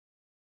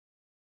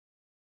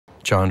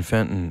John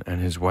Fenton and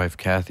his wife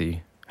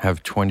Kathy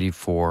have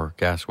 24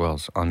 gas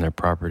wells on their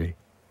property,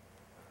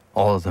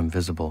 all of them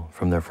visible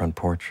from their front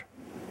porch.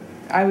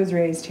 I was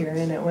raised here,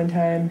 and at one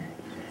time,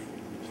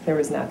 there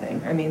was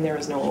nothing. I mean, there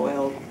was no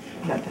oil,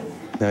 nothing.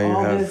 Now you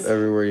have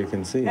everywhere you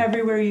can see.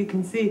 Everywhere you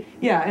can see.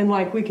 Yeah, and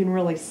like we can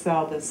really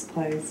sell this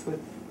place with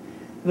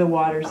the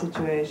water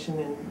situation,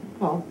 and,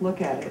 well,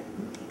 look at it.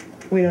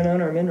 We don't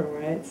own our mineral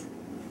rights.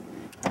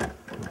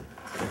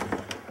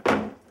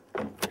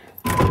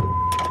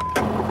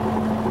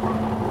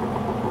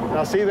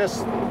 Now see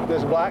this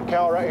black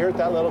cow right here,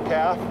 that little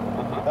calf?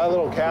 That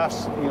little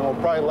calf's,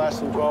 probably less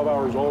than 12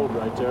 hours old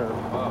right there.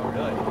 Oh,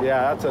 really?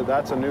 Yeah,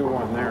 that's a new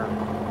one there.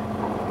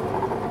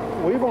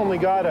 We've only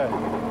got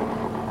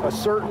a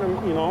certain,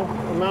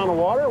 amount of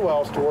water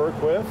wells to work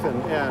with,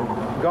 and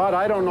God,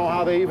 I don't know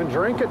how they even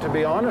drink it, to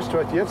be honest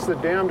with you. It's the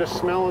damnedest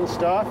smelling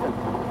stuff,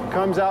 and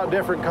comes out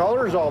different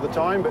colors all the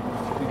time, but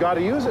you got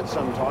to use it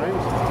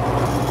sometimes.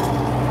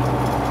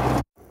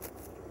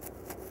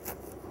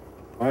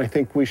 I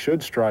think we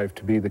should strive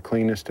to be the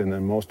cleanest and the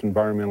most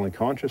environmentally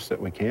conscious that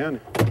we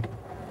can.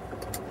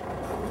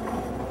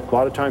 A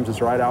lot of times it's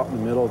right out in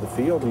the middle of the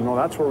field.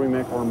 That's where we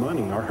make our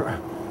money.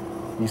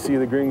 You see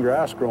the green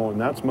grass growing,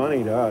 that's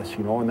money to us,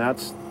 and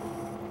that's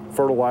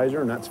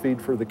fertilizer, and that's feed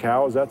for the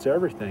cows, that's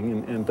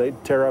everything. And they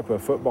tear up a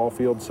football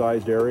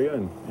field-sized area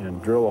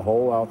and drill a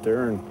hole out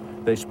there, and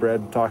they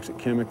spread toxic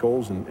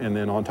chemicals, and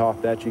then on top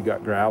of that you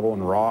got gravel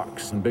and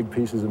rocks and big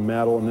pieces of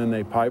metal, and then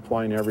they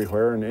pipeline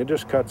everywhere, and it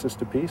just cuts us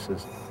to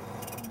pieces.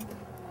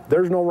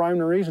 There's no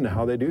rhyme or reason to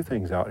how they do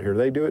things out here.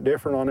 They do it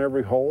different on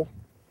every hole.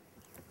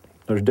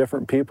 There's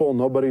different people,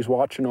 nobody's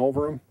watching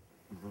over them.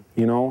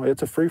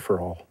 It's a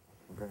free-for-all.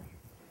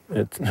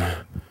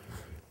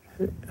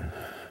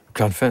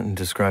 John Fenton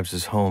describes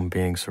his home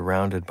being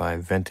surrounded by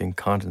venting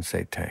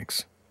condensate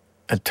tanks.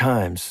 At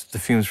times, the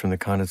fumes from the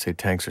condensate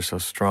tanks are so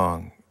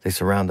strong, they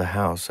surround the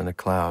house in a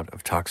cloud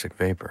of toxic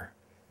vapor.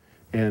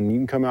 And you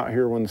can come out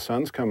here when the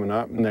sun's coming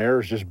up, and the air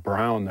is just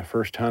brown. The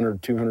first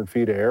 100, 200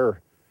 feet of air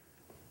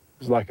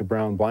is like a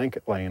brown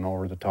blanket laying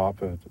over the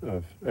top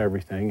of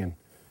everything.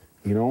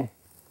 And,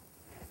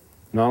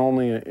 not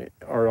only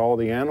are all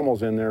the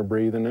animals in there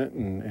breathing it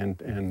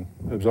and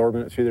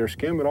absorbing it through their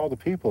skin, but all the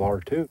people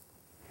are too.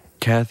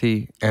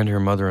 Kathy and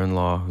her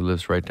mother-in-law, who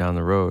lives right down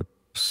the road,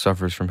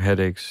 suffers from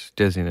headaches,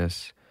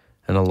 dizziness,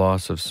 and a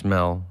loss of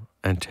smell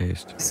and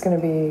taste. It's going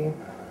to be,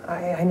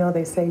 I know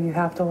they say you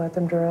have to let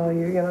them drill,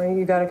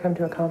 you got to come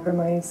to a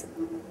compromise.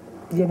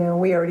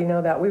 We already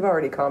know that. We've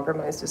already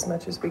compromised as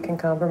much as we can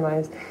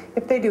compromise.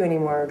 If they do any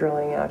more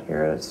drilling out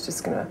here, it's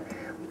just going to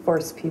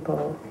force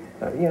people,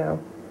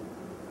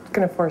 it's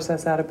going to force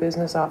us out of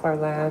business off our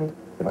land.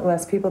 The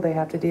less people they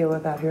have to deal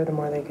with out here, the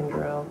more they can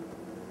drill.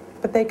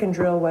 But they can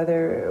drill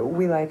whether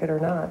we like it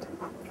or not.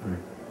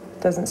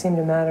 It doesn't seem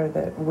to matter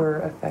that we're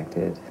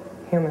affected.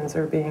 Humans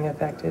are being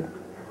affected.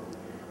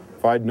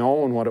 If I'd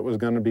known what it was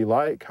going to be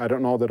like, I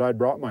don't know that I'd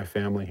brought my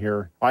family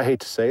here. I hate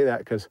to say that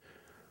because,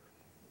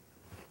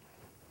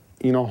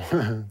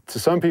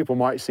 some people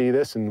might see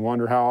this and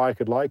wonder how I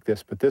could like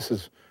this, but this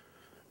is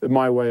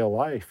my way of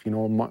life.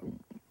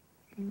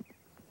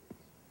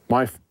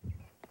 My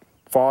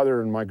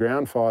father and my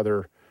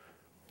grandfather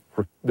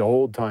were the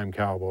old-time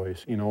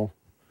cowboys,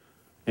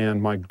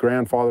 and my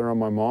grandfather on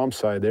my mom's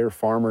side, they were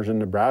farmers in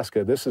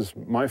Nebraska. This is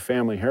my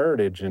family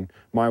heritage, and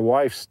my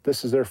wife's,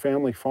 this is their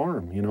family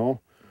farm,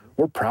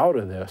 We're proud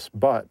of this,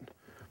 but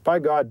by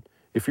God,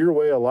 if your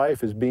way of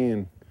life is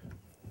being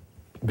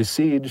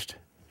besieged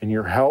and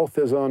your health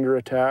is under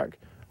attack,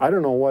 I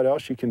don't know what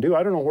else you can do.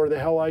 I don't know where the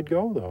hell I'd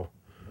go, though.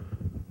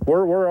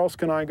 Where else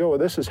can I go?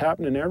 This is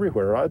happening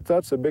everywhere.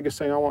 That's the biggest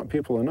thing I want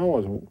people to know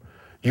is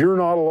you're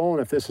not alone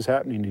if this is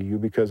happening to you,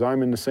 because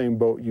I'm in the same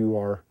boat you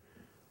are.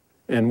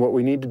 And what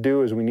we need to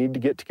do is we need to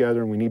get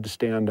together and we need to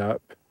stand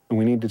up and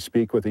we need to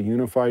speak with a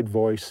unified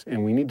voice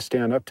and we need to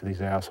stand up to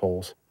these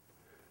assholes.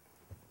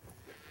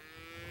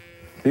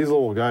 These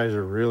little guys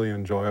are really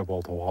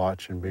enjoyable to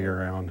watch and be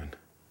around. And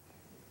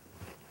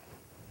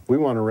we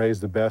want to raise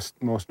the best,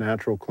 most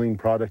natural, clean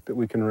product that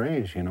we can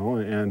raise,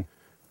 and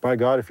by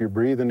God, if you're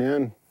breathing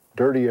in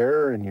dirty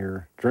air and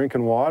you're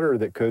drinking water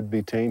that could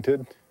be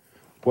tainted,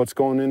 what's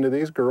going into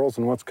these girls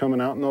and what's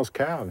coming out in those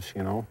calves,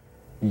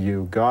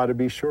 You got to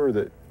be sure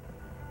that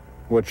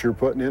what you're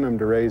putting in them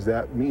to raise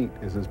that meat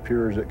is as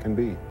pure as it can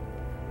be,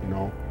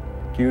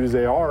 Cute as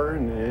they are,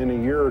 and in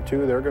a year or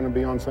two, they're going to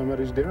be on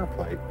somebody's dinner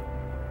plate.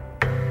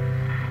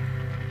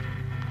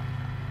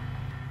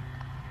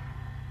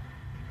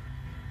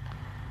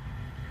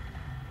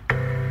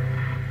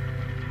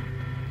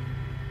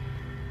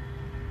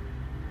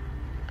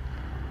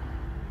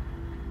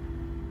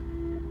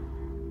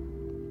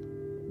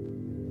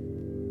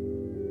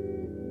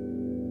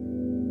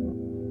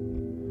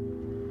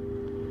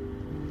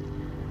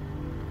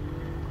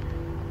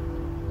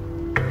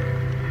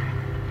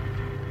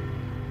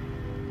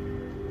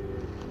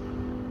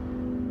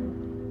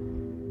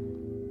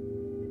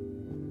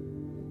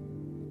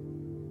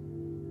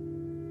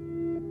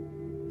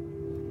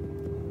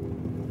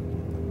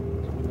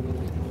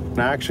 And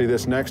actually,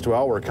 this next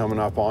well we're coming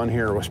up on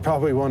here was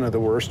probably one of the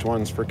worst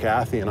ones for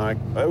Kathy and I.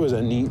 It was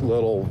a neat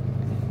little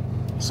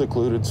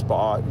secluded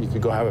spot. You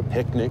could go have a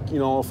picnic, you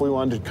know, if we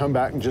wanted to come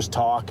back and just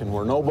talk, and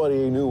where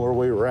nobody knew where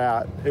we were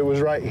at. It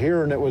was right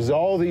here, and it was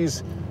all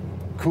these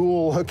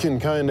cool looking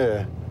kind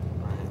of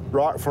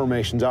rock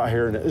formations out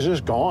here, and it was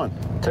just gone.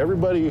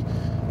 Everybody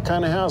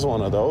kind of has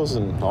one of those,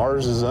 and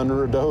ours is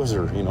under a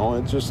dozer, you know,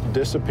 it just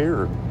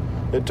disappeared.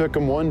 It took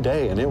them one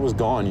day and it was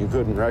gone. You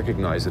couldn't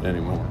recognize it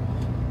anymore.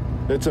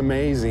 It's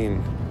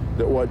amazing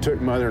that what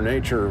took Mother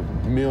Nature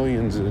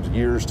millions of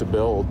years to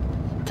build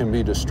can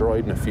be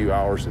destroyed in a few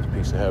hours with a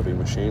piece of heavy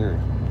machinery.